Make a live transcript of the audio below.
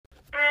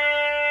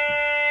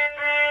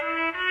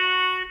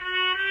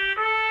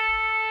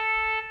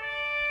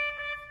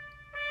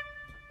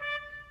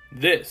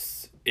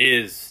This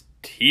is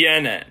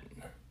TNN.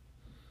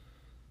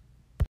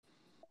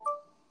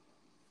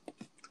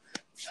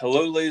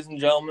 Hello, ladies and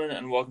gentlemen,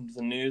 and welcome to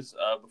the news.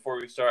 Before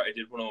we start, I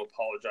did want to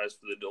apologize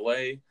for the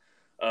delay.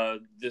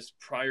 This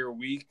prior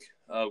week,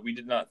 we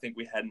did not think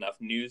we had enough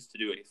news to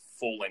do a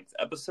full-length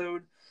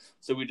episode,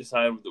 so we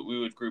decided that we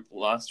would group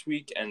last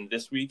week and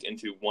this week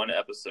into one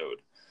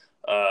episode.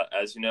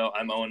 As you know,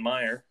 I'm Owen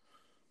Meyer.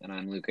 And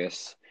I'm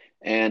Lucas.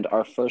 And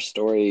our first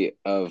story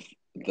of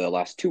the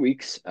last 2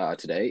 weeks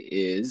today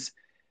is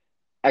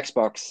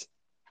Xbox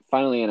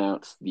finally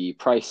announced the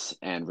price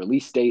and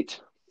release date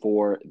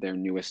for their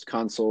newest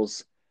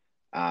consoles.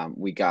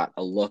 We got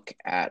a look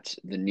at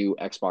the new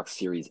Xbox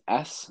Series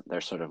S,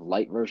 their sort of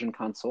light version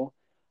console,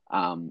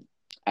 and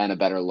a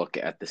better look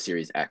at the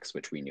Series X,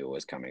 which we knew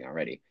was coming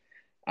already.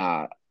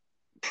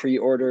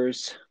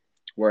 Pre-orders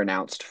were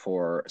announced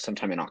for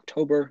sometime in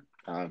October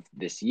of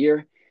this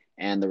year,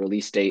 and the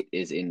release date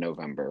is in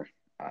November.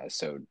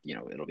 So,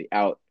 it'll be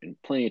out in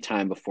plenty of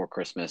time before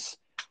Christmas,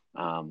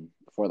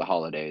 before the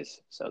holidays,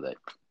 so that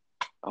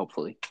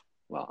hopefully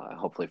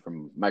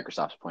from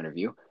Microsoft's point of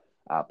view,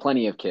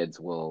 plenty of kids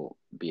will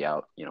be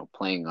out,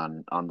 playing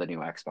on the new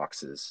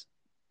Xboxes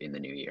in the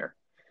new year.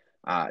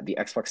 The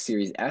Xbox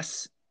Series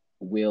S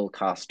will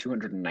cost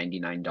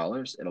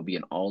 $299. It'll be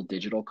an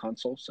all-digital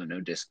console, so no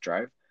disc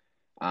drive.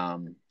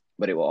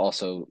 But it will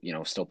also,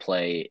 still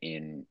play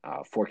in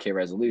 4K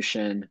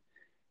resolution,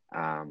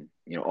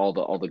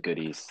 all the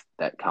goodies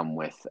that come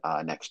with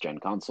next-gen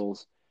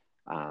consoles.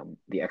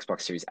 The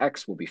Xbox Series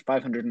X will be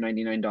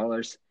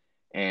 $599,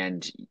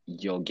 and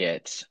you'll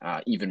get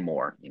even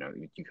more.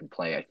 You can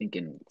play, I think,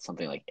 in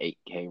something like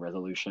 8K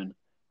resolution,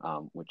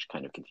 which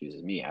kind of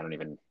confuses me. I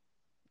don't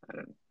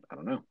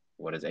know.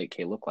 What does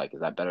 8K look like?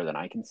 Is that better than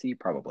I can see?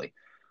 Probably.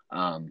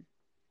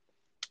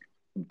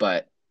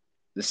 But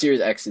the Series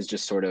X is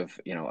just sort of,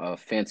 a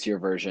fancier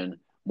version,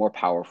 more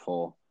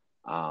powerful.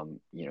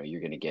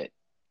 You're going to get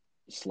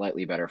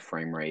slightly better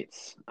frame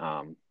rates.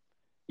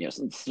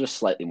 It's just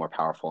slightly more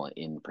powerful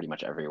in pretty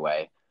much every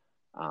way.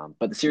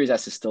 But the Series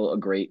S is still a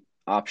great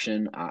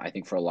option. I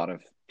think for a lot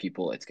of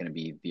people, it's going to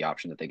be the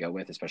option that they go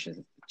with, especially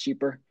since it's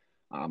cheaper.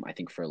 I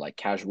think for like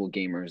casual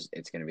gamers,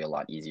 it's going to be a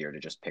lot easier to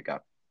just pick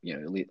up,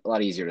 a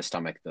lot easier to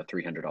stomach the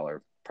 $300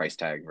 price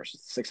tag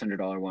versus the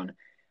 $600 one.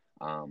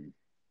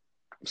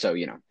 So,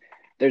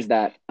 there's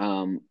that.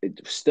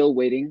 It's still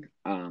waiting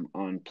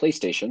on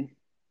PlayStation,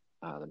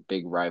 the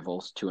big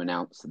rivals, to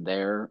announce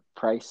their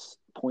price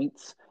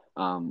points.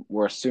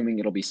 We're assuming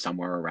it'll be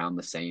somewhere around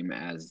the same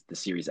as the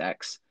Series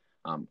X,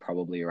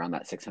 probably around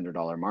that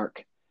 $600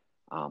 mark.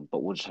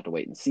 But we'll just have to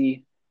wait and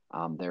see.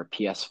 Their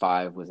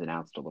PS5 was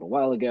announced a little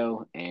while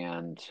ago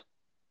and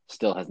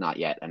still has not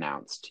yet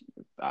announced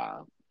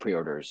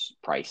pre-orders,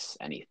 price,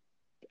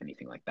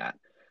 anything like that.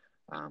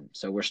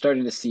 So we're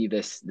starting to see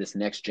this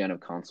next gen of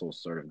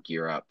consoles sort of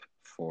gear up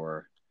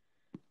for,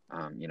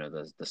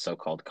 the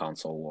so-called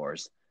console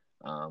wars.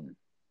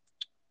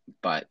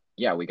 But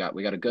yeah, we got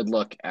a good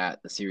look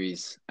at the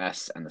Series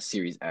S and the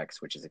Series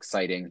X, which is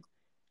exciting.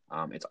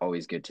 It's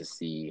always good to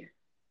see,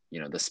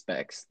 the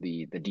specs,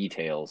 the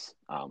details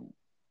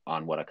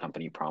on what a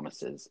company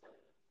promises,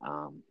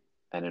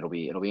 and it'll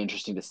be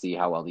interesting to see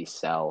how well these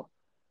sell.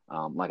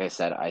 Like I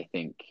said, I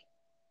think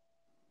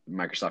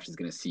Microsoft is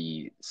going to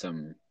see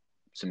some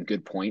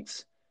good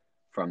points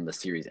from the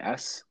Series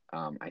S.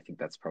 I think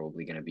that's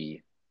probably going to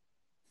be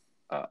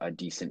a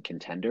decent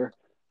contender.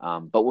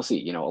 But we'll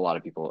see. A lot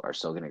of people are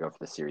still going to go for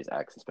the Series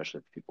X,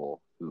 especially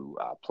people who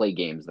play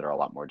games that are a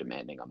lot more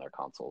demanding on their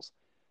consoles.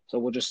 So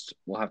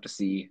we'll have to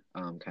see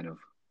kind of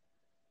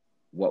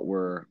what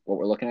we're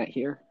looking at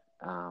here.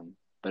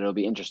 But it'll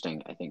be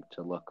interesting, I think,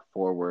 to look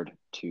forward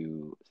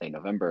to, say,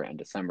 November and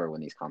December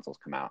when these consoles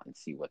come out and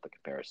see what the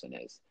comparison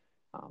is,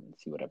 and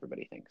see what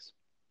everybody thinks.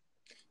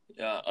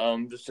 Yeah,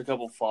 just a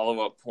couple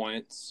follow-up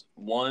points.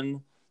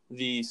 One,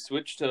 the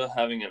switch to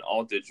having an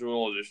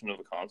all-digital edition of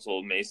a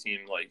console may seem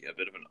like a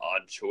bit of an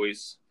odd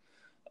choice,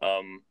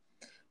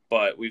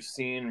 but we've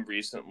seen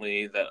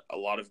recently that a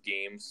lot of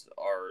games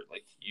are,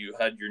 like, you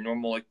had your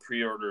normal, like,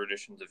 pre-order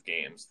editions of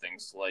games,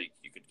 things like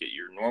you could get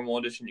your normal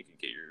edition, you could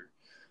get your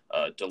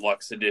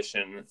deluxe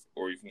edition,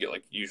 or you can get,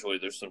 like, usually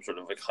there's some sort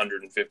of, like,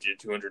 $150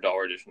 to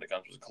 $200 edition that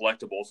comes with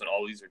collectibles, and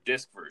all these are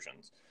disc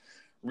versions.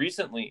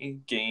 Recently,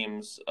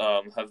 games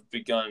have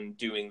begun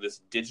doing this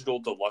digital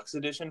deluxe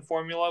edition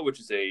formula, which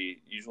is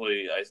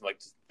usually I like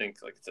to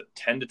think like it's a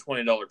 $10 to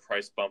 $20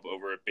 price bump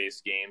over a base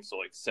game, so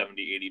like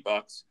 $70,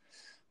 $80,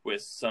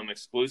 with some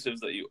exclusives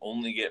that you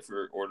only get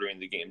for ordering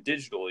the game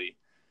digitally,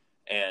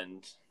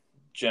 and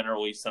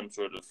generally some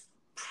sort of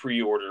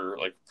pre-order,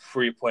 like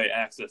free-play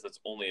access that's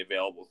only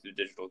available through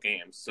digital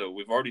games. So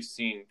we've already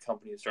seen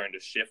companies starting to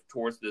shift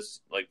towards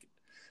this, like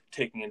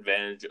taking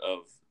advantage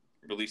of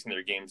releasing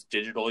their games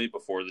digitally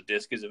before the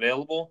disc is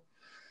available.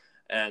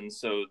 And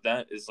so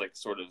that is like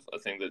sort of a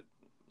thing that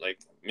like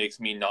makes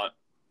me not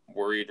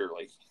worried or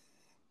like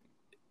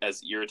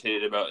as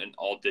irritated about an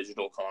all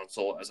digital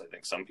console as I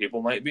think some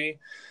people might be.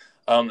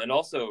 And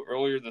also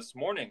earlier this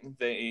morning,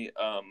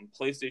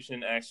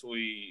 PlayStation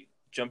actually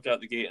jumped out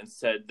the gate and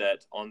said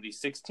that on the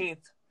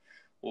 16th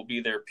will be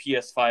their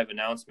PS5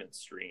 announcement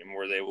stream,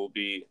 where they will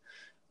be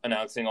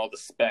announcing all the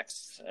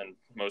specs and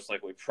most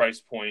likely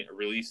price point, a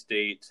release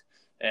date,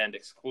 and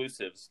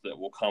exclusives that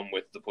will come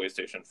with the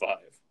PlayStation 5.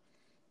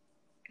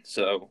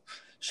 So,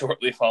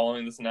 shortly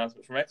following this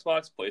announcement from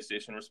Xbox,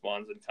 PlayStation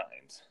responds in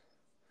kind.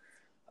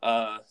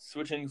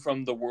 Switching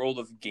from the world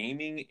of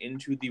gaming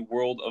into the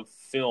world of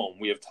film,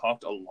 we have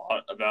talked a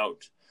lot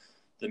about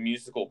the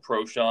musical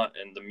Pro Shot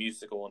and the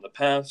musical in the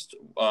past.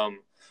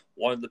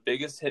 One of the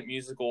biggest hit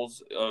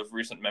musicals of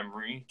recent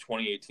memory,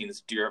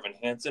 2018's Dear Evan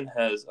Hansen,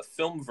 has a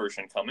film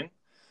version coming.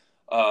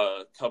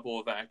 A couple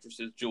of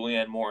actresses,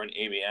 Julianne Moore and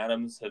Amy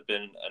Adams, have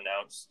been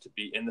announced to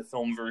be in the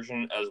film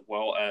version, as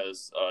well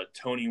as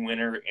Tony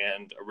winner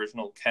and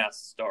original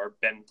cast star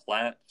Ben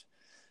Platt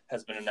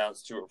has been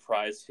announced to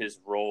reprise his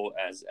role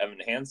as Evan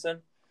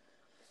Hansen.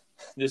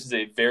 This is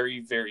a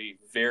very, very,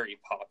 very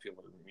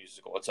popular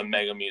musical. It's a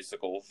mega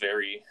musical,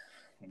 very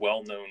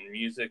well-known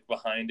music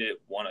behind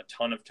it, won a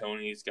ton of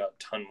Tonys, got a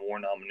ton more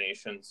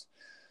nominations.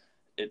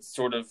 It's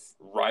sort of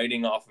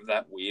riding off of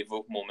that wave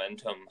of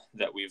momentum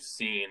that we've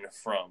seen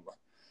from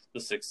the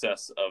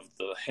success of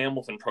the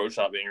Hamilton Pro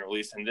Shot being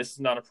released. And this is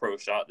not a Pro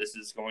Shot. This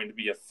is going to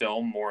be a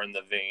film more in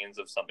the veins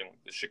of something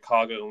like the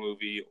Chicago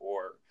movie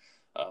or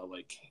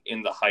like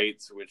In the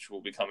Heights, which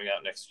will be coming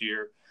out next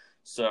year.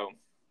 So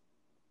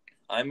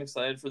I'm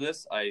excited for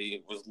this.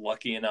 I was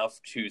lucky enough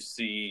to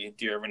see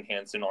Dear Evan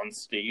Hansen on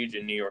stage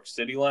in New York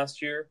City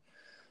last year.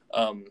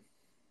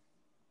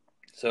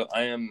 So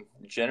I am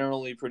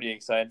generally pretty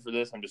excited for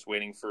this. I'm just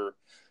waiting for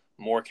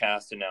more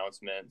cast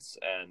announcements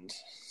and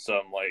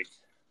some like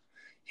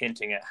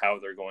hinting at how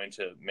they're going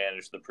to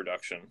manage the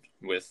production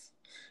with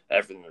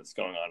everything that's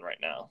going on right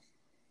now.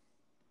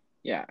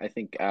 Yeah, I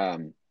think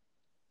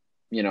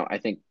I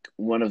think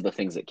one of the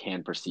things that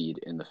can proceed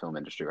in the film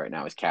industry right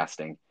now is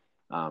casting,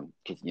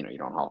 because you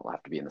don't all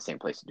have to be in the same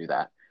place to do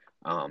that.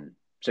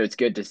 So it's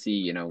good to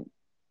see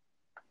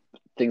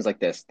things like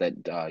this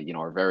that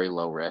are very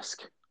low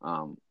risk,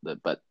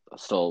 but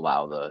still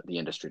allow the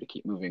industry to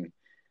keep moving.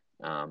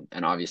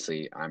 And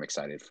obviously, I'm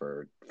excited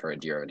for a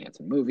Dear Evan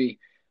Hansen movie.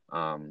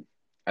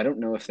 I don't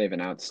know if they've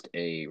announced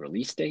a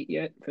release date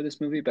yet for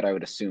this movie, but I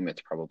would assume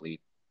it's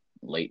probably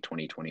late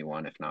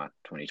 2021, if not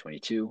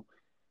 2022.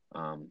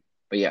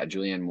 But yeah,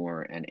 Julianne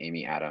Moore and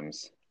Amy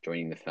Adams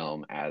joining the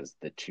film as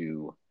the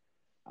two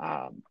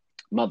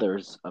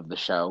mothers of the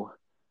show,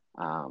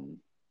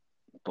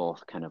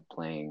 both kind of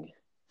playing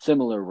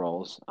similar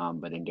roles,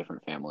 but in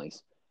different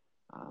families.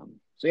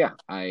 So yeah,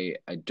 I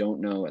don't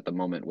know at the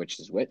moment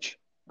which is which,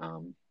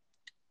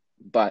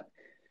 but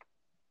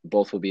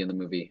both will be in the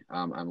movie.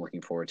 I'm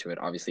looking forward to it.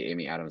 Obviously,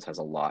 Amy Adams has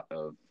a lot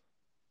of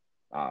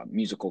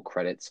musical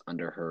credits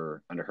under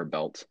her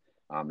belt.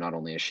 Not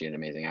only is she an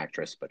amazing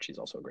actress, but she's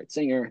also a great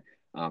singer,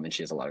 and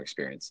she has a lot of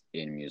experience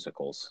in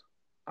musicals,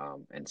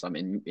 and some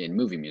in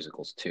movie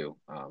musicals too.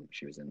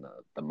 She was in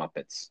the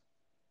Muppets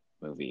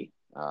movie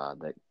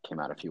that came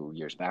out a few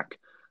years back.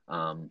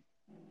 But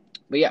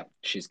yeah,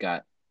 she's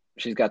got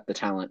the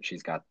talent.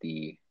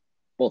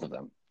 Both of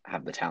them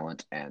have the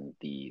talent and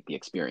the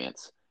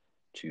experience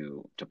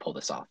to pull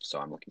this off. So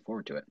I'm looking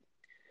forward to it.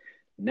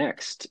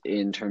 Next,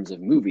 in terms of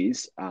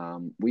movies,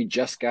 we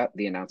just got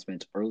the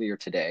announcement earlier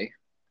today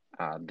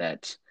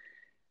that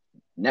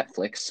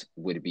Netflix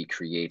would be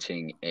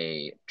creating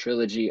a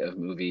trilogy of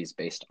movies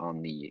based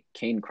on the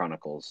Kane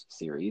Chronicles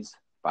series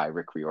by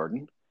Rick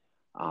Riordan.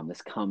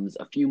 This comes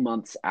a few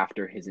months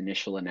after his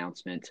initial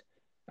announcement,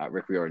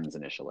 Rick Riordan's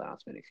initial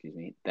announcement,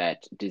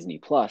 that Disney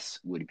Plus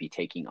would be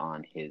taking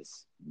on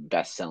his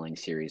best-selling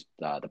series,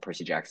 the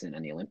Percy Jackson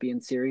and the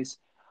Olympian series,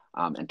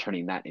 and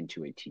turning that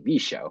into a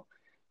TV show.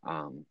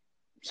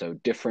 So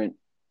different,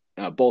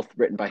 both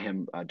written by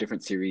him,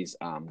 different series.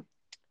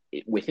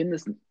 Within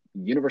this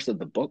universe of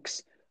the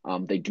books,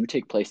 they do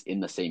take place in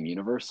the same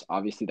universe.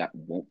 Obviously, that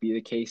won't be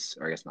the case,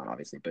 or I guess not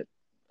obviously, but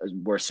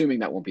we're assuming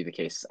that won't be the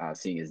case,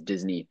 seeing as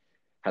Disney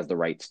has the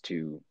rights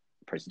to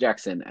Percy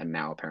Jackson, and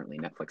now apparently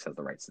Netflix has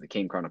the rights to the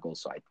Kane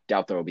Chronicles. So I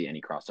doubt there will be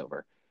any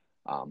crossover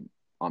on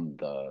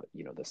the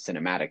the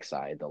cinematic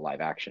side, the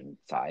live action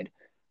side.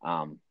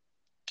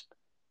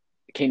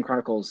 Kane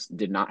Chronicles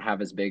did not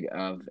have as big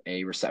of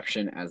a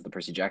reception as the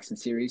Percy Jackson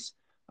series.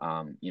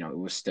 It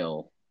was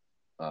still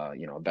a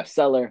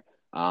bestseller,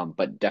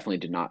 but definitely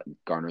did not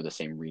garner the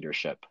same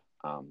readership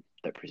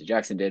that Percy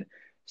Jackson did.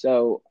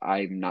 So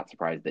I'm not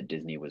surprised that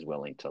Disney was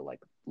willing to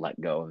let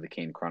go of the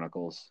Kane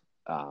Chronicles,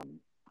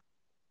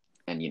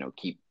 and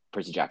keep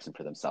Percy Jackson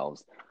for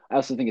themselves. I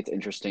also think it's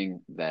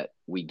interesting that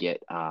we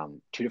get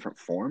two different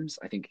forms.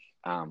 I think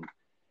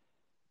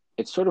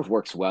it sort of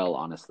works well,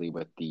 honestly,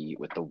 with the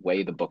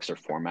way the books are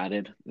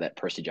formatted. That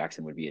Percy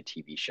Jackson would be a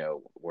TV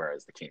show,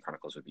 whereas the Kane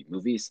Chronicles would be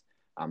movies.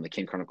 The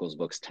Kane Chronicles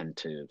books tend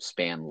to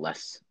span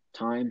less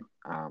time,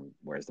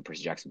 whereas the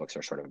Percy Jackson books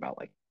are sort of about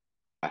like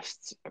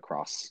quests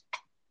across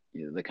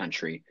the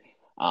country.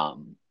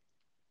 The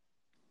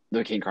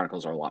Kane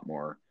Chronicles are a lot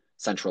more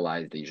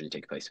centralized. They usually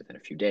take place within a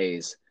few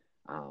days,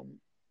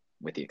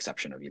 with the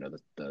exception of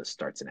the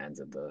starts and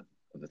ends of the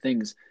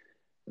things.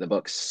 the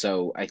books.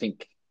 So I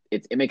think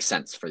it makes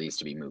sense for these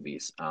to be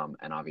movies.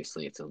 And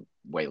obviously, it's a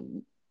way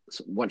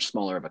much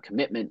smaller of a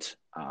commitment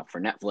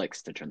for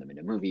Netflix to turn them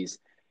into movies.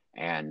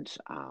 And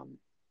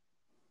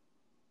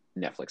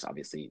Netflix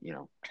obviously,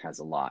 has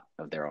a lot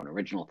of their own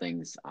original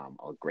things,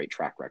 a great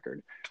track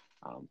record.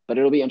 But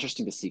it'll be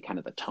interesting to see kind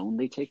of the tone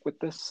they take with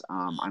this.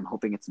 I'm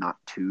hoping it's not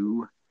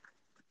too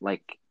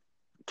like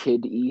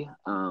kid-y.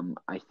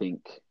 I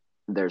think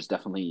there's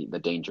definitely the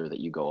danger that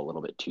you go a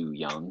little bit too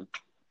young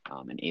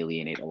and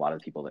alienate a lot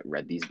of people that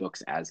read these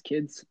books as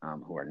kids,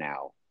 who are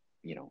now,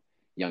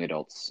 young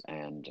adults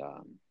and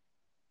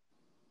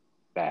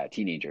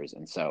teenagers.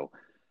 And so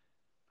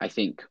I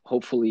think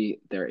hopefully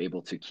they're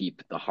able to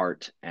keep the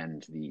heart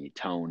and the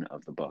tone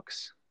of the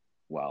books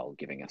while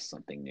giving us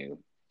something new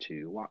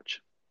to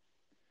watch.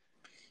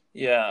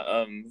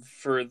 Yeah,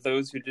 for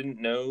those who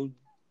didn't know,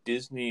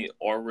 Disney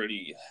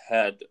already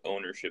had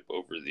ownership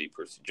over the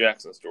Percy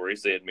Jackson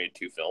stories. They had made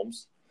 2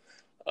 films,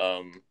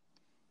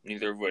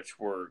 neither of which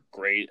were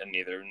great and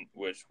neither of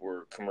which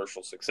were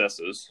commercial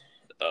successes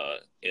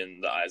in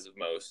the eyes of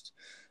most.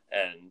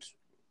 And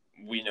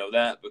we know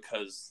that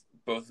because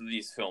both of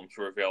these films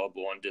were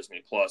available on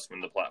Disney Plus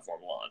when the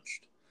platform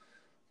launched.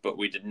 But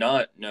we did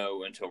not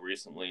know until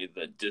recently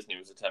that Disney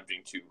was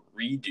attempting to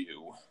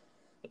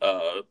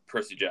redo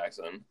Percy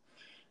Jackson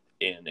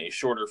in a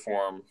shorter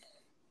form,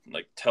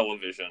 like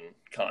television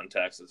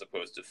context as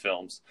opposed to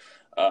films.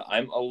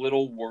 I'm a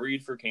little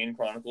worried for Kane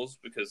Chronicles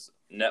because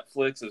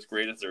Netflix, as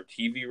great as their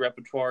TV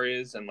repertoire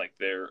is and like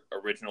their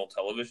original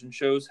television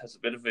shows, has a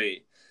bit of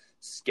a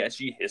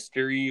sketchy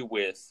history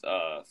with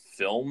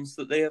films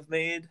that they have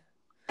made.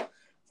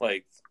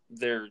 Like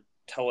their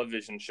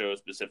television shows,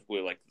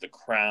 specifically like The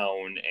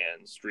Crown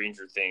and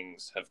Stranger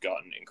Things, have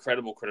gotten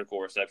incredible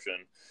critical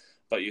reception.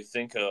 But you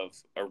think of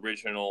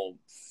original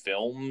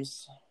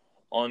films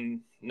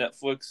on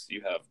Netflix,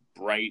 you have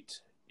Bright,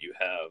 you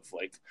have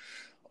like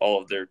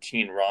all of their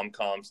teen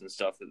rom-coms and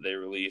stuff that they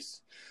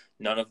release.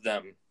 None of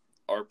them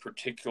are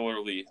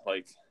particularly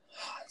like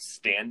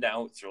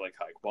standouts or like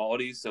high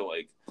quality. So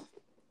like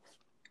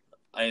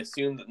I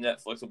assume that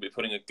Netflix will be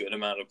putting a good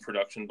amount of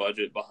production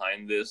budget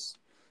behind this.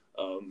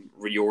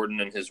 Riordan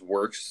and his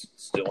works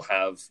still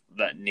have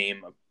that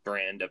name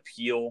brand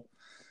appeal,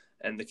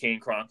 and the Kane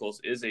Chronicles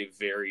is a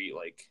very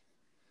like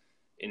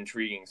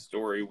intriguing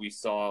story. We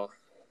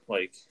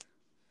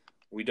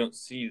don't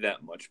see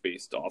that much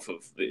based off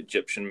of the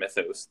Egyptian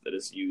mythos that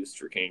is used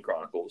for Kane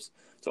Chronicles.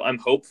 So I'm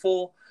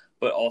hopeful,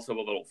 but also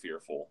a little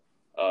fearful.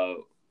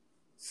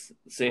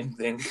 Same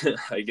thing,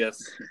 I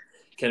guess,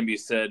 can be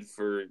said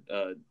for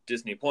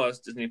Disney Plus.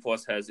 Disney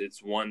Plus has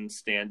its one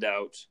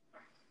standout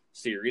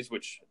series,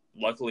 which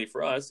luckily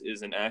for us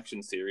is an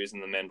action series in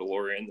The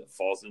Mandalorian that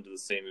falls into the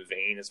same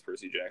vein as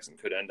Percy Jackson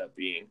could end up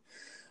being.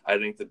 I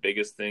think the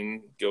biggest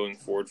thing going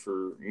forward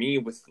for me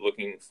with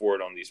looking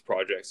forward on these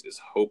projects is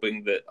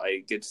hoping that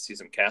I get to see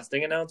some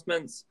casting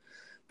announcements,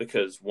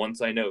 because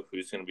once I know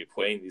who's going to be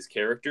playing these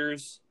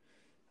characters,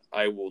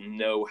 I will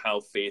know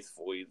how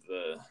faithfully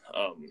the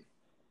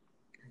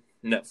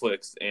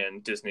Netflix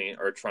and Disney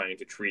are trying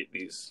to treat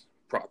these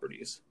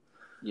properties.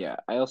 Yeah,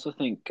 I also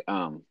think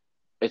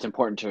it's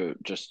important to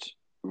just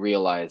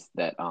realize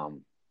that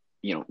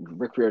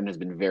Rick Riordan has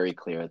been very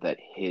clear that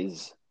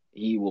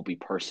he will be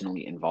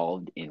personally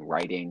involved in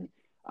writing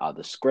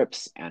the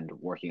scripts and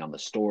working on the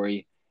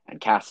story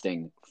and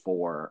casting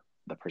for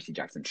the Percy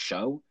Jackson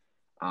show.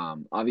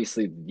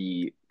 Obviously,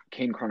 the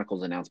Kane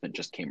Chronicles announcement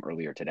just came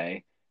earlier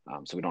today,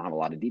 so we don't have a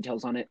lot of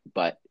details on it,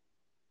 but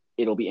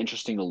it'll be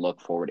interesting to look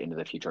forward into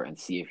the future and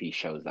see if he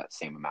shows that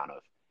same amount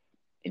of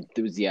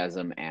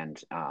enthusiasm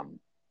and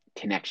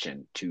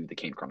connection to the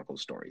Kane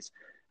Chronicles stories.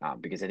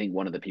 Because I think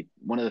one of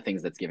the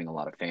things that's giving a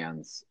lot of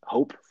fans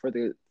hope for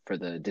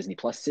the Disney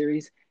Plus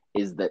series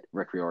is that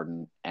Rick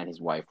Riordan and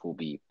his wife will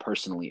be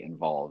personally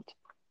involved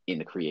in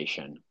the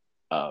creation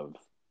of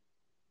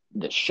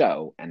the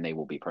show, and they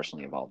will be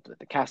personally involved with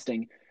the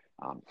casting.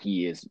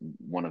 He is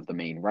one of the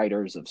main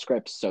writers of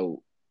scripts,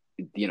 so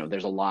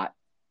there's a lot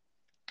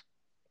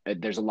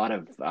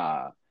of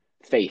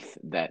faith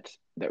that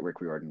Rick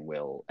Riordan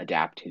will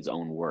adapt his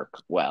own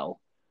work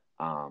well,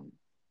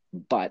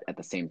 but at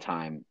the same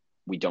time,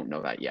 we don't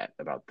know that yet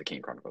about the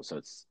Kane Chronicles, so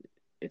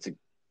it's a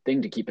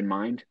thing to keep in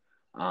mind.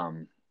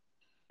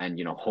 And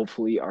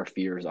hopefully our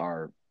fears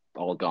are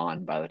all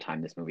gone by the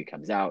time this movie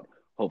comes out.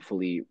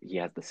 Hopefully he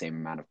has the same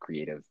amount of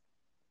creative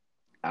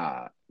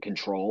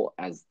control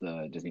as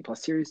the Disney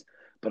Plus series,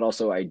 but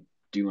also I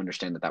do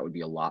understand that would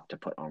be a lot to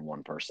put on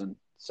one person.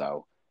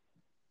 So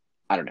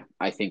I don't know.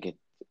 I think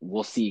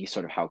we'll see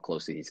sort of how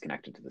closely he's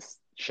connected to this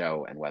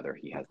show and whether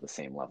he has the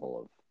same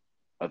level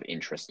of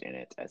interest in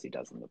it as he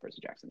does in the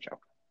Percy Jackson show.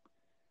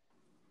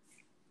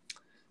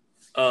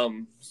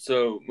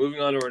 So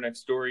moving on to our next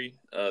story,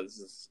 this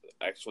is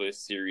actually a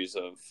series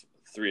of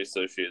 3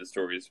 associated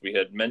stories. We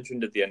had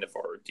mentioned at the end of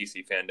our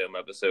DC Fandom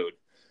episode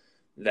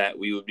that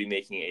we would be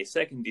making a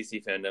second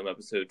DC Fandom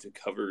episode to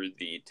cover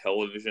the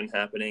television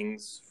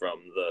happenings from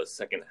the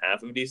second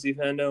half of DC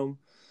Fandom,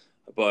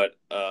 but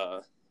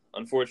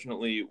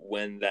unfortunately,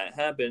 when that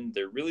happened,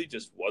 there really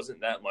just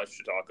wasn't that much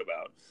to talk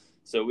about.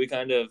 So we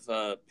kind of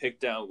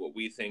picked out what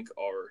we think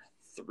are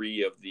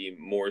three of the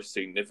more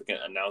significant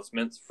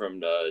announcements from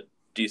the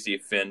DC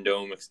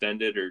Fandom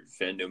Extended or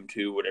Fandom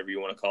 2, whatever you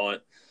want to call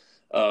it.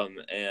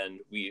 And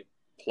we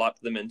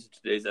plopped them into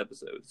today's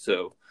episode.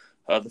 So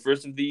the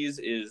first of these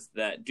is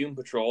that Doom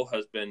Patrol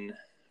has been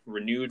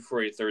renewed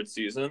for a third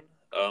season.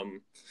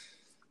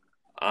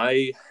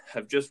 I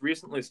have just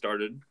recently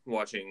started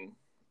watching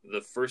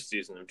the first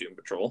season of Doom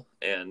Patrol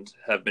and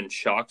have been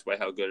shocked by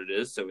how good it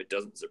is, so it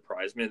doesn't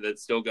surprise me that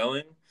it's still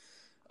going.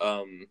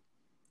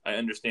 I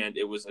understand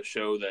it was a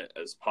show that,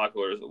 as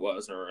popular as it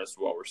was, or as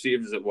well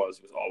received as it was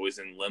always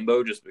in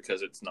limbo just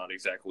because it's not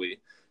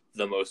exactly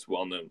the most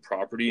well-known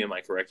property. Am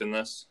I correct in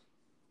this?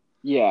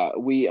 Yeah,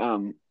 we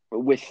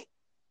with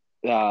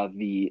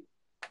the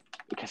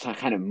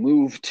kind of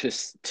move to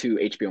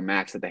HBO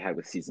Max that they had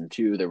with season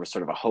 2, there was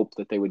sort of a hope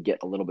that they would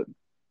get a little bit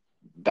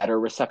better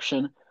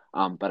reception.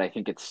 But I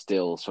think it's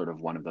still sort of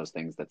one of those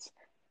things that's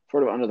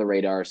sort of under the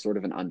radar, sort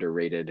of an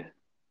underrated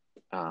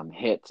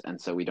hit, and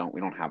so we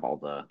don't have all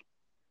the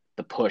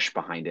push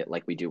behind it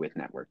like we do with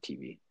network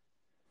TV.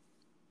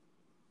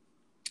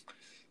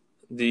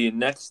 The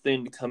next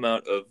thing to come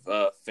out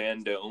of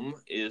Fandom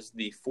is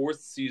the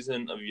fourth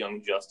season of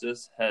Young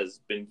Justice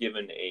has been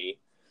given a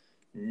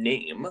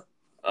name.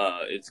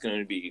 It's going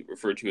to be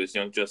referred to as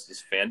Young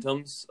Justice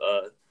Phantoms.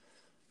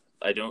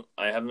 I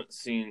haven't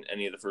seen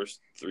any of the first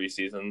 3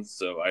 seasons,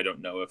 so I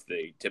don't know if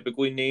they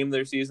typically name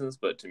their seasons,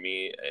 but to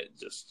me, it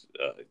just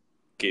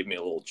gave me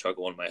a little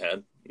chuckle in my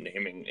head,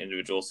 naming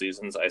individual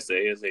seasons. I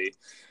say as a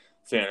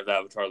fan of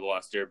Avatar: The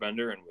Last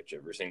Airbender, in which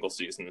every single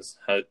season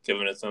has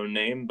given its own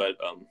name, but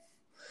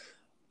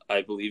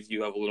I believe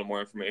you have a little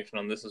more information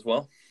on this as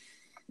well.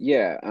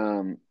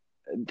 Yeah,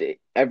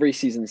 every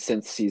season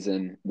since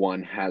season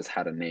 1 has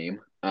had a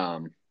name,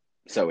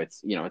 so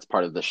it's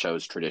part of the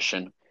show's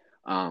tradition.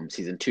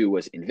 Season 2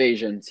 was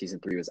Invasion, season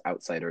 3 was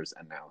Outsiders,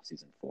 and now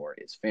season 4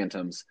 is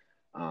Phantoms.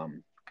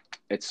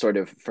 It's sort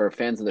of, for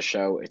fans of the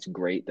show, it's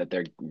great that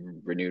they're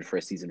renewed for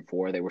a season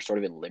 4. They were sort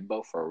of in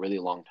limbo for a really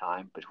long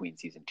time between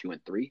season 2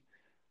 and 3.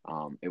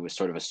 It was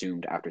sort of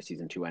assumed after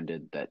season 2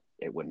 ended that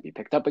it wouldn't be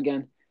picked up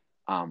again,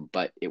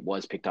 but it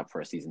was picked up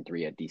for a season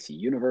 3 at DC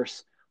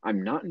Universe.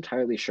 I'm not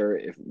entirely sure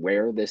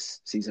where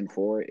this season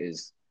 4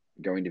 is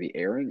going to be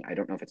airing. I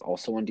don't know if it's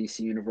also on DC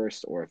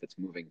Universe or if it's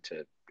moving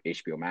to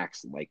HBO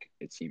Max, like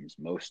it seems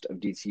most of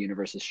DC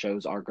Universe's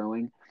shows are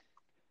going.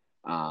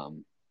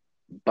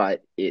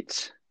 But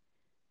it's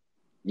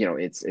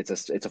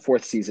a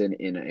fourth season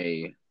in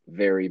a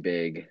very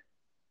big,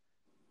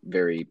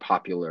 very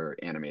popular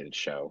animated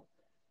show.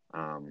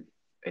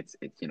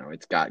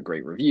 It's got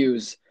great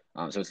reviews,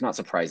 so it's not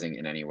surprising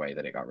in any way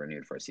that it got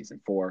renewed for a season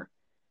 4.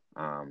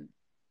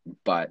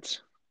 But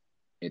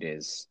it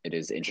is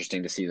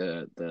interesting to see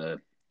the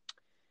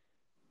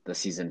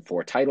season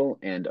 4 title,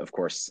 and of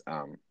course,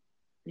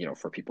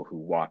 for people who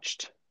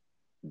watched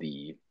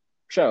the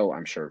show,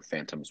 I'm sure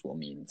Phantoms will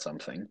mean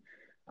something.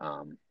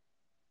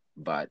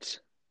 But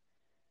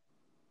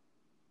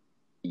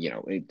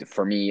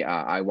for me,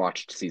 I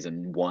watched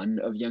season 1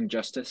 of Young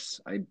Justice.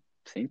 I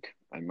think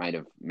I might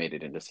have made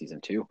it into season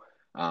 2.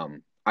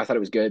 I thought it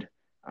was good.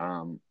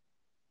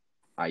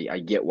 I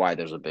get why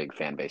there's a big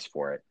fan base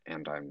for it,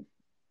 and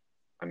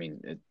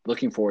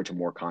looking forward to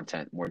more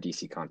content, more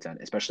DC content,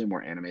 especially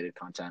more animated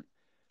content,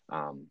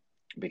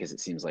 because it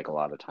seems like a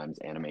lot of times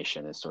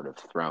animation is sort of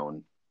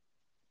thrown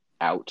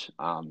out,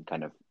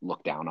 kind of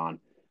looked down on.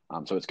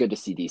 So it's good to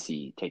see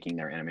DC taking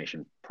their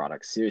animation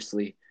products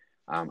seriously.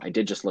 I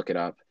did just look it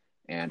up,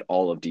 and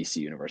all of DC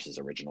Universe's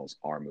originals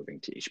are moving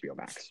to HBO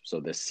Max. So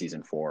this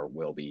season 4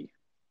 will be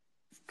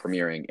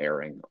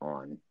airing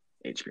on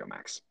HBO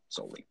Max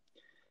solely.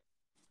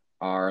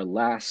 Our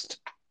last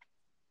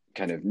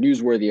kind of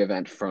newsworthy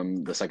event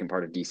from the second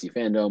part of DC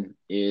Fandom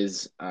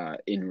is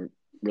in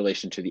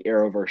relation to the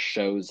Arrowverse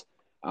shows.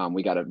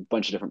 We got a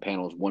bunch of different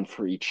panels, one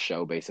for each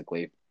show,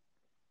 basically.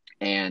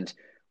 And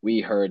we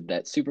heard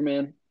that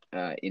Superman,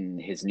 in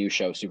his new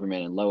show,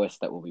 Superman and Lois,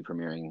 that will be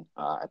premiering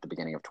at the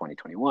beginning of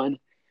 2021,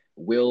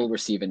 will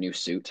receive a new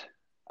suit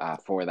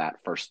for that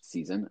first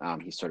season.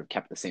 He's sort of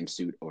kept the same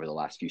suit over the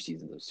last few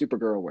seasons of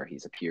Supergirl, where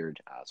he's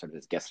appeared sort of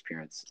as guest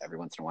appearance every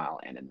once in a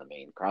while and in the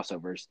main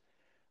crossovers.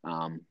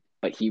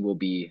 But he will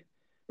be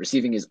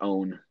receiving his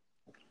own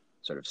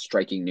sort of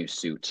striking new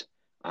suit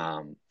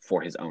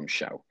for his own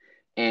show.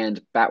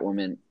 And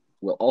Batwoman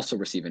will also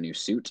receive a new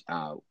suit.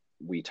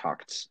 We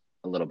talked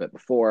a little bit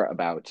before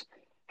about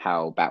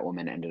how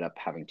Batwoman ended up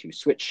having to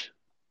switch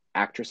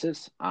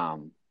actresses,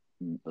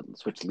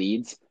 switch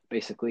leads,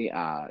 basically.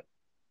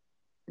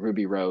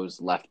 Ruby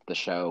Rose left the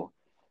show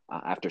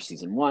after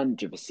season 1.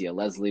 Javicia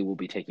Leslie will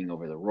be taking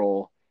over the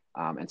role.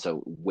 And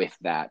so with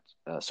that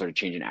sort of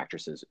change in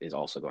actresses is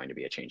also going to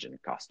be a change in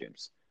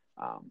costumes,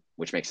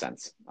 which makes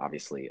sense.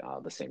 Obviously,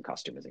 the same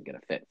costume isn't going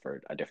to fit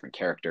for a different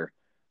character.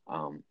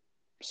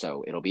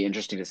 So it'll be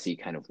interesting to see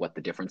kind of what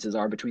the differences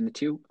are between the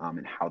two,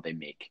 and how they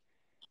make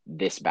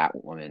this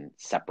Batwoman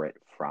separate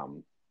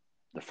from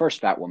the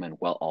first Batwoman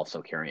while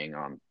also carrying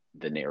on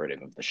the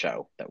narrative of the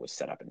show that was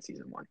set up in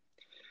season one.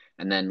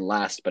 And then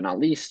last but not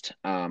least,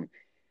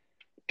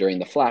 during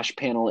the Flash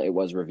panel, it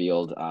was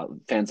revealed.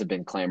 Fans have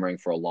been clamoring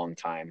for a long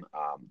time.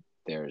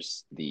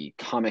 There's the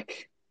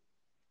comic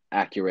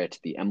accurate,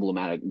 the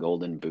emblematic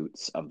golden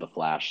boots of the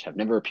Flash have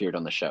never appeared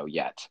on the show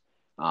yet.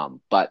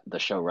 But the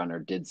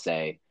showrunner did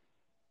say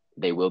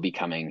they will be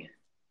coming.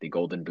 The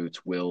golden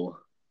boots will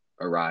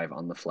arrive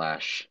on the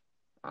Flash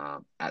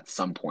at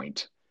some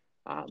point.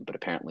 But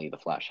apparently the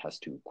Flash has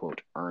to,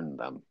 quote, earn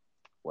them,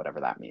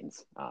 whatever that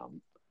means.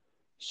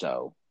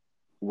 So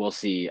we'll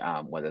see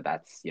whether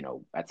that's,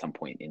 at some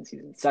point in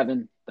season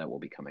 7 that will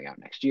be coming out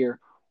next year,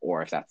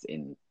 or if that's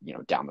in,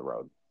 down the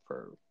road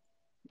for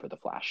the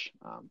Flash.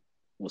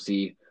 We'll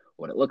see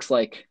what it looks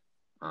like.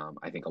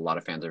 I think a lot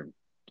of fans are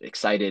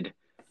excited,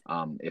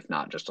 if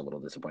not just a little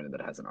disappointed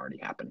that it hasn't already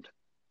happened.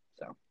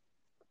 So,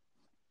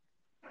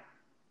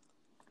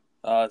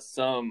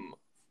 some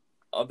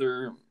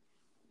other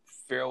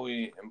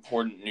fairly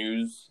important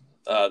news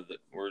that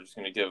we're just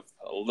going to give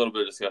a little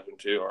bit of discussion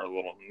to, our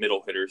little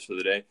middle hitters for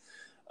the day.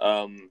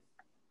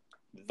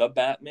 The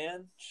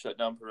Batman shut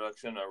down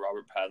production.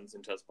 Robert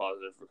Pattinson tests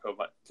positive for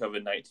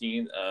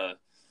COVID-19.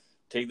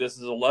 Take this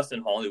as a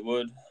lesson,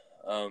 Hollywood.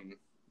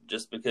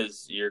 Just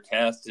because your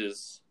cast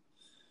is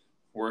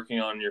working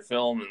on your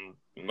film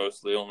and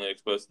mostly only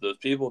exposed to those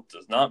people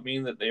does not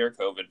mean that they are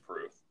COVID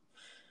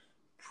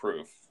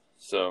proof.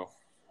 So,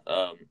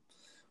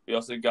 we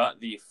also got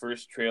the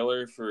first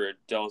trailer for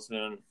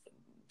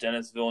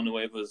Denis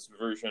Villeneuve's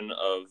version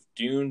of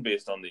Dune,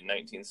 based on the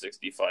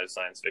 1965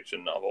 science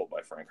fiction novel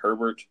by Frank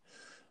Herbert.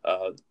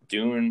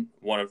 Dune,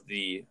 one of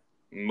the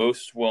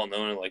most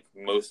well-known and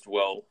most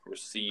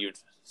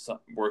well-received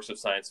works of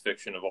science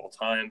fiction of all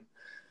time.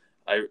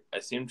 I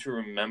seem to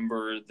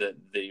remember that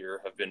there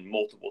have been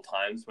multiple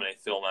times when a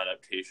film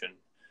adaptation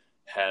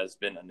has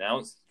been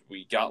announced.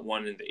 We got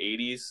one in the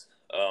 80s,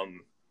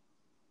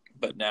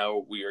 but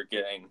now we are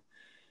getting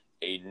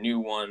a new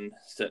one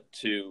set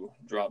to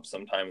drop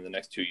sometime in the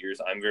next 2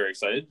 years. I'm very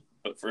excited,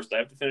 but first I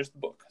have to finish the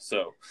book,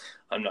 so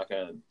I'm not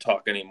going to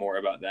talk any more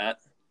about that.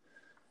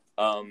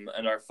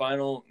 And our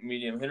final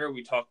medium hitter,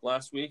 we talked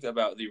last week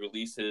about the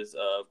releases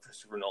of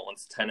Christopher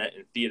Nolan's Tenet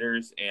in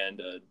theaters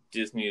and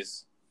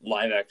Disney's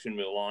live-action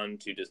Mulan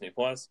to Disney+.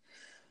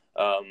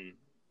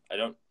 I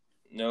don't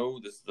know,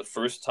 this is the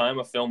first time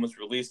a film was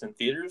released in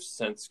theaters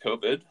since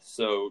COVID,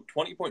 so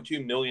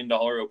 $20.2 million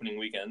opening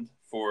weekend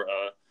for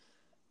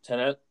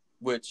Tenet,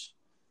 which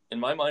in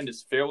my mind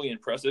is fairly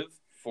impressive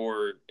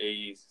for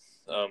a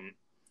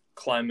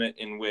climate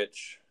in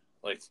which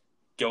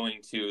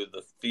going to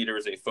the theater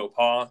is a faux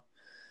pas.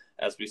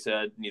 As we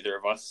said, neither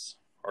of us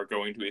are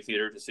going to a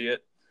theater to see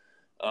it.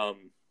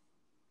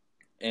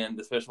 And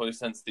especially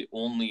since the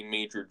only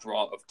major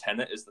draw of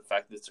Tenet is the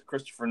fact that it's a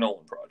Christopher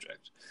Nolan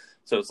project.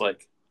 So it's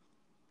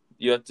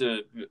you have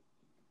to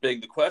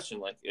beg the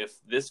question, if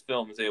this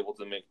film is able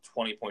to make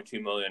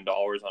 $20.2 million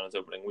on its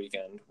opening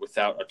weekend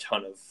without a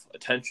ton of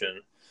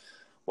attention,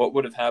 what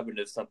would have happened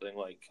if something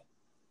like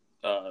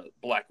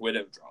Black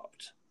Widow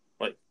dropped?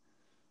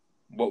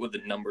 What would the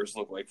numbers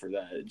look like for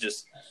that? It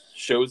just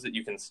shows that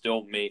you can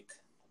still make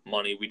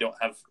money. We don't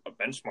have a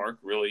benchmark,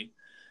 really.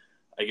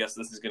 I guess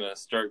this is going to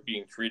start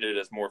being treated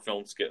as more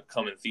films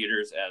come in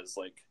theaters as,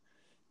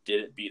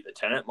 did it beat the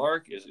Tenet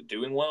mark? Is it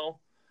doing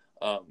well?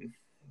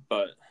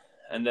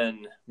 And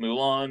then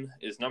Mulan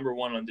is number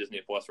 1 on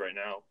Disney Plus right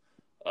now.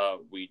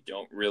 We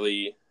don't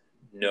really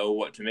know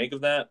what to make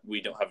of that. We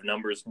don't have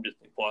numbers from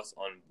Disney Plus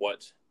on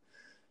what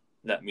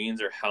that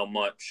means or how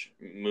much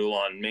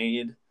Mulan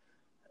made.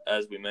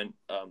 As we meant,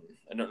 I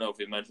don't know if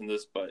we mentioned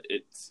this, but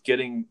it's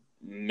getting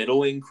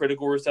middling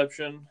critical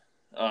reception.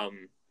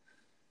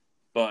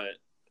 But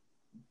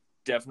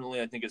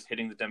definitely, I think it's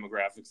hitting the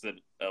demographics that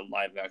a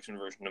live-action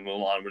version of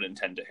Mulan would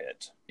intend to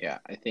hit. Yeah,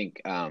 I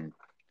think from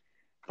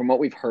what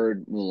we've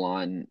heard,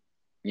 Mulan,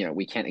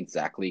 we can't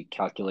exactly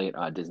calculate.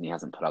 Disney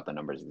hasn't put out the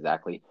numbers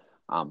exactly.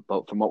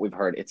 But from what we've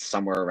heard, it's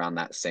somewhere around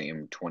that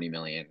same 20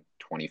 million,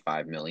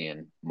 25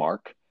 million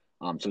mark.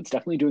 So it's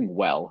definitely doing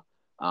well.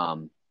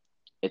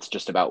 It's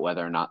just about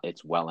whether or not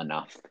it's well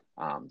enough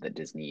that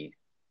Disney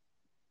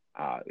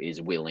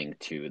is willing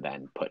to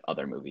then put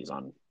other movies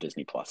on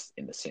Disney Plus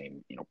in the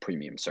same,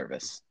 premium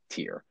service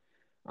tier.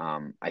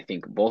 I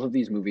think both of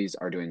these movies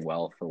are doing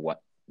well for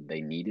what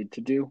they needed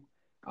to do.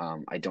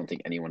 I don't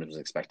think anyone was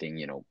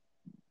expecting,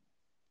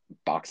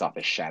 box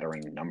office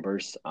shattering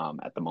numbers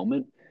at the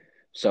moment.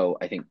 So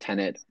I think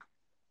Tenet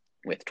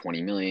with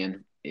 20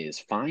 million is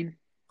fine.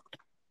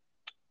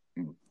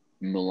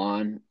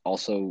 Mulan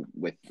also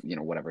with,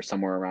 whatever,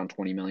 somewhere around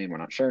 20 million, we're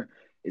not sure,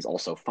 is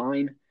also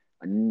fine.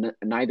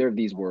 Neither of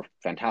these were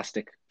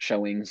fantastic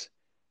showings.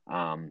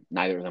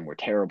 Neither of them were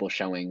terrible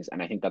showings.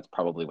 And I think that's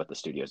probably what the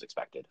studios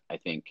expected. I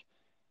think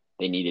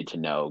they needed to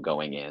know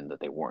going in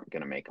that they weren't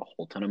going to make a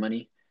whole ton of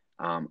money.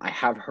 I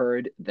have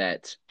heard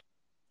that,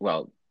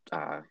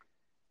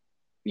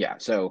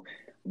 so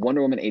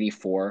Wonder Woman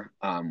 84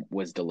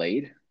 was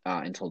delayed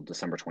until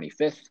December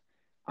 25th.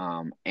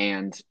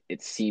 And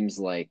it seems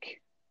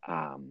like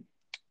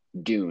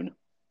Dune,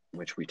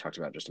 which we talked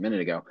about just a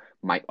minute ago,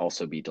 might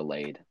also be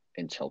delayed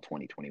until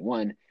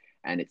 2021.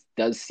 And it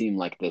does seem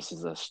like this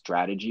is a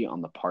strategy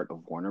on the part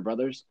of Warner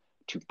Brothers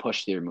to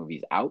push their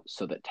movies out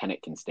so that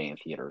Tenet can stay in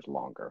theaters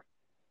longer.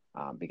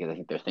 Because I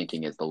think their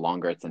thinking is the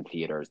longer it's in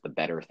theaters, the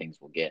better things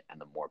will get,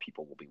 and the more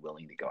people will be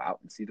willing to go out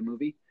and see the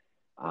movie.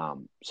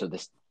 So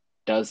this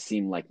does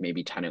seem like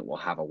maybe Tenet will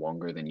have a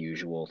longer than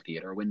usual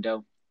theater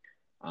window,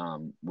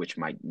 which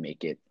might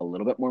make it a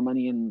little bit more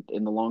money in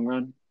the long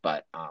run.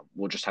 But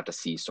we'll just have to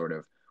see sort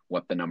of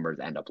what the numbers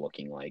end up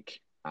looking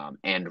like.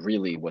 And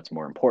really, what's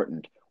more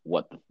important,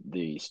 what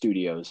the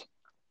studios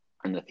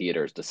and the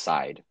theaters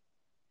decide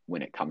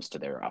when it comes to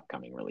their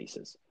upcoming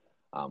releases.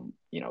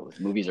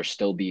 Movies are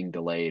still being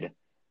delayed,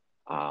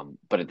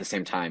 but at the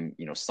same time,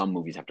 some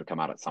movies have to come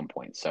out at some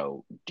point.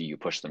 So do you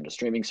push them to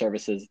streaming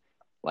services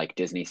like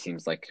Disney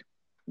seems like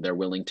they're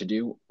willing to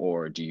do,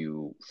 or do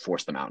you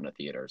force them out into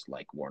theaters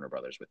like Warner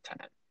Brothers with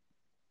Tenet?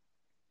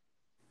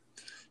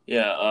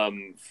 Yeah,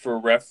 for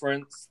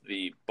reference,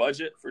 the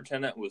budget for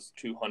Tenet was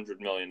 $200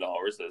 million.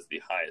 That's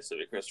the highest of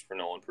a Christopher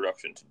Nolan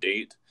production to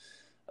date,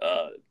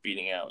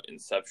 beating out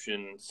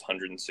Inception's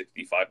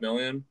 $165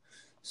 million.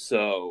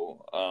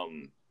 So,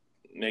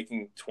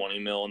 making 20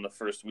 mil in the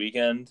first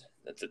weekend,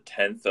 that's a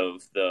tenth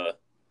of the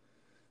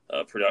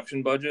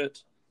production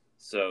budget.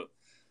 So,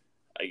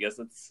 I guess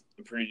that's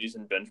a pretty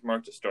decent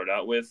benchmark to start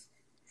out with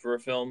for a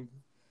film.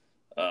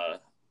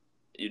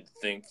 You'd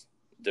think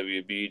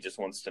WB just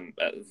wants to,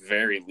 at the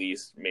very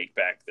least, make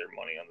back their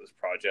money on this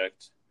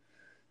project.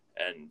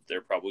 And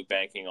they're probably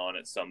banking on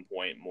at some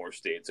point more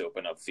states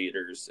open up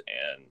theaters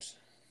and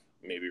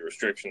maybe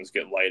restrictions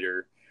get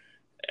lighter,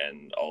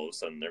 and all of a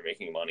sudden they're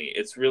making money.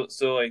 It's real.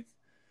 So, like,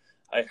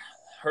 I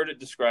heard it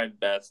described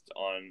best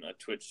on a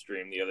Twitch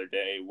stream the other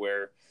day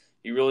where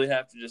you really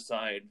have to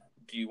decide,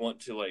 do you want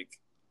to, like,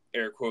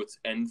 air quotes,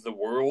 end the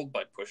world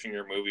by pushing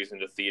your movies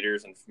into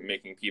theaters and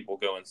making people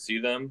go and see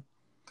them?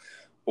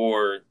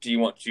 Or do you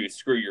want to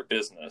screw your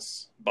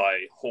business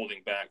by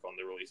holding back on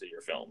the release of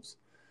your films?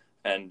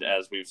 And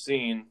as we've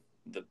seen,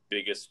 the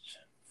biggest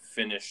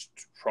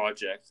finished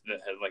project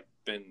that had like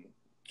been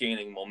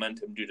gaining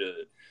momentum due to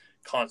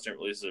constant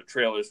releases of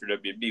trailers for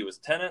WB was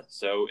Tenet,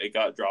 so it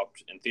got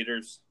dropped in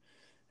theaters,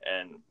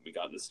 and we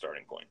got this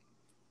starting point.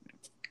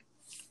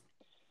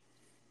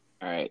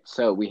 All right,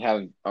 so we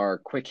have our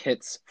quick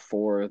hits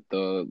for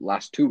the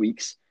last 2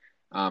 weeks.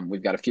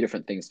 We've got a few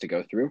different things to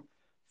go through.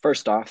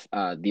 First off,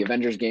 the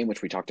Avengers game,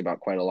 which we talked about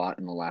quite a lot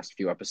in the last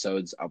few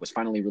episodes, was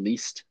finally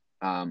released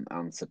on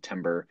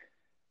September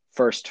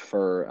 1st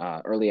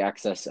for early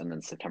access, and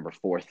then September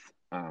 4th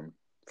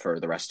for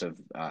the rest of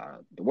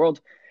the world.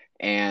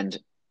 And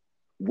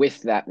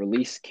with that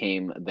release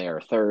came their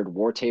third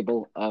war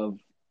table of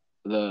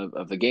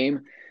the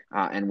game.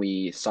 And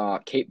we saw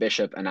Kate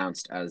Bishop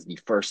announced as the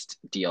first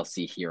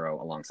DLC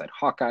hero alongside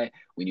Hawkeye.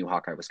 We knew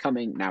Hawkeye was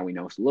coming. Now we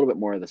know a little bit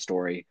more of the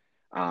story.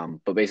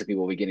 But basically,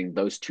 we'll be getting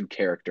those two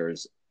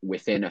characters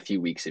within a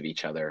few weeks of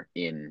each other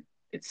in,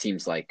 it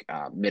seems like,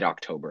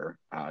 mid-October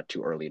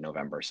to early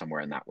November,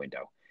 somewhere in that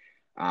window.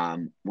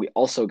 We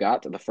also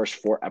got the first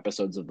 4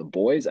 episodes of The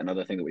Boys,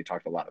 another thing that we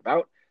talked a lot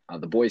about.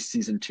 The Boys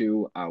Season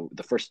 2,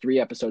 the first 3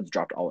 episodes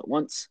dropped all at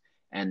once,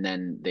 and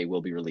then they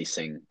will be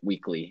releasing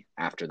weekly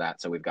after that.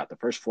 So we've got the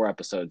first 4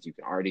 episodes you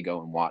can already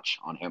go and watch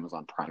on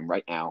Amazon Prime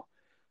right now.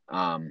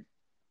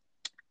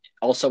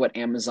 Also at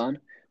Amazon,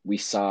 we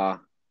saw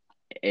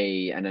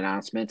an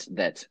announcement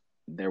that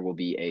there will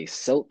be a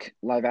Silk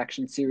live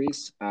action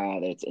series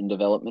that's in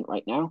development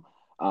right now.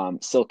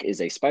 Silk is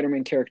a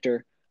Spider-Man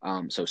character,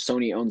 so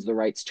Sony owns the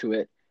rights to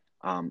it.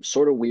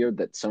 Sort of weird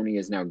that Sony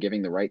is now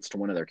giving the rights to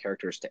one of their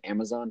characters to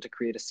Amazon to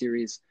create a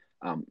series.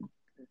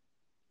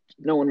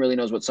 No one really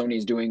knows what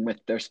Sony's doing with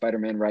their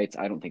Spider-Man rights.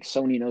 I don't think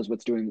Sony knows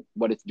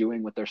what it's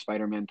doing with their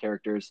Spider-Man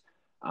characters.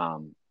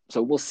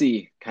 So we'll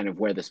see kind of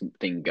where this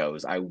thing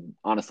goes. I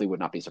honestly would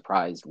not be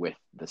surprised with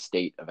the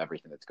state of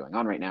everything that's going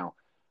on right now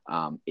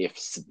if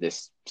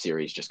this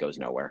series just goes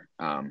nowhere.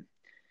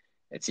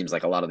 It seems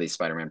like a lot of these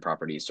Spider-Man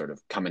properties sort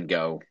of come and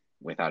go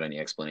without any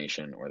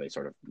explanation, or they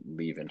sort of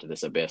leave into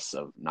this abyss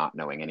of not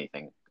knowing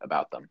anything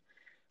about them.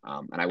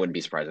 And I wouldn't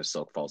be surprised if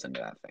Silk falls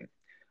into that thing.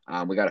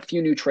 We got a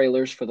few new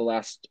trailers over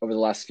the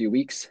last few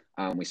weeks.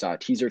 We saw a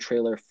teaser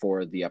trailer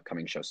for the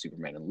upcoming show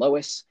Superman and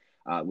Lois.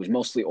 It was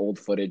mostly old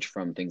footage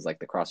from things like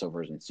the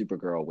crossovers and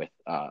Supergirl with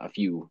a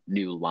few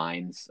new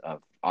lines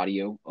of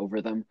audio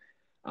over them.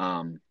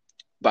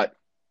 But,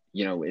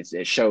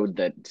 it showed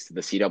that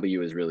the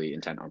CW is really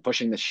intent on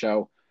pushing this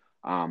show,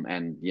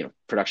 and,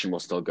 production will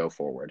still go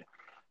forward.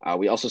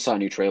 We also saw a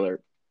new trailer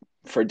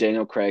for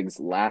Daniel Craig's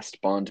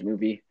last Bond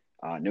movie,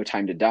 No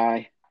Time to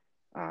Die,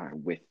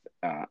 with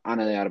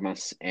Ana de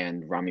Armas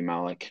and Rami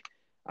Malek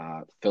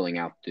filling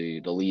out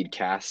the lead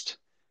cast.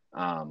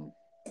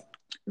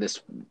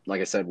 This,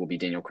 like I said, will be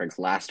Daniel Craig's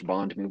last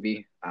Bond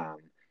movie,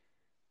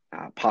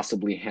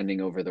 possibly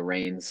handing over the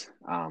reins.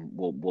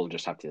 We'll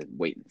just have to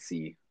wait and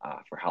see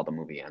for how the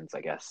movie ends,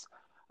 I guess.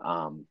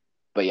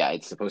 But yeah,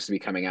 it's supposed to be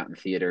coming out in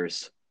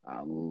theaters.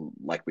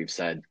 Like we've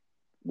said,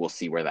 we'll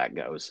see where that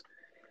goes.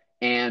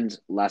 And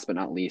last but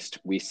not least,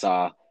 we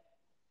saw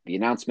the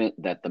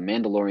announcement that The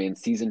Mandalorian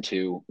Season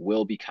 2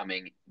 will be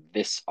coming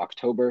this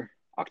October,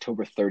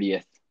 October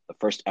 30th. The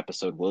first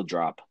episode will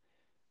drop.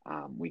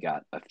 We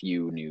got a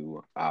few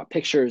new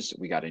pictures.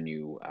 We got a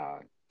new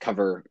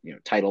cover,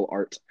 title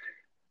art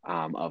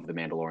of The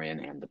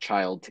Mandalorian and the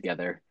child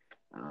together.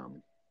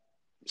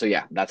 So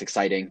yeah, that's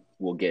exciting.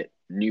 We'll get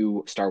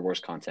new Star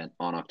Wars content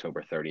on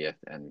October 30th,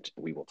 and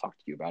we will talk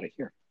to you about it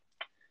here.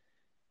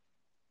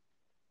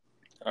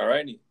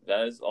 Alrighty,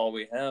 that is all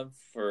we have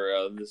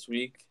for this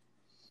week.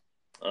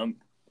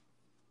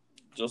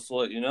 Just to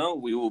let you know,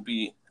 we will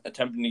be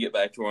attempting to get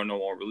back to our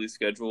normal release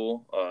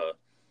schedule.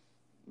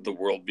 The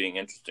world being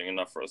interesting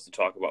enough for us to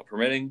talk about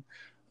permitting.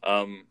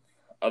 Other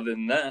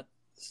than that,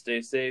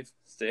 stay safe,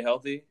 stay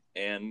healthy,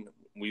 and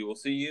we will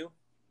see you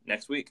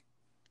next week.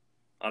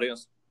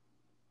 Adios.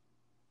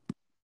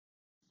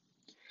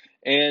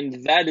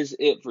 And that is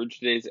it for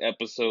today's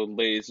episode,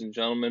 ladies and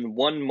gentlemen.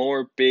 One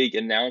more big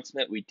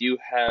announcement. We do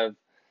have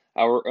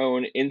our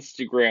own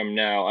Instagram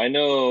now. I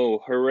know,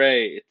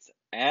 hooray, it's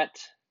at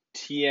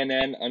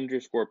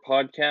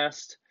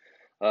TNN_podcast.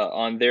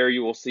 On there,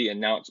 you will see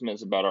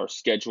announcements about our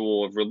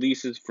schedule of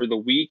releases for the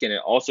week, and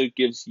it also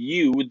gives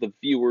you, the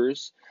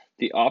viewers,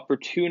 the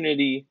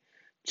opportunity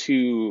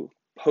to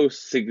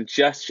post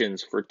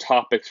suggestions for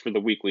topics for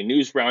the weekly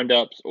news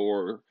roundups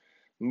or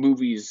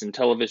movies and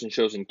television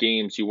shows and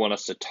games you want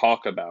us to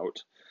talk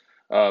about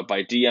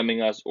by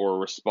DMing us or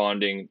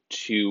responding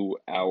to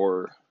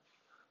our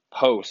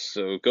posts.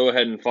 So go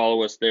ahead and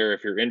follow us there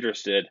if you're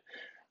interested.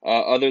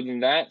 Other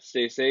than that,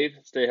 stay safe,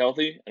 stay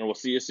healthy, and we'll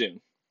see you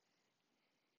soon.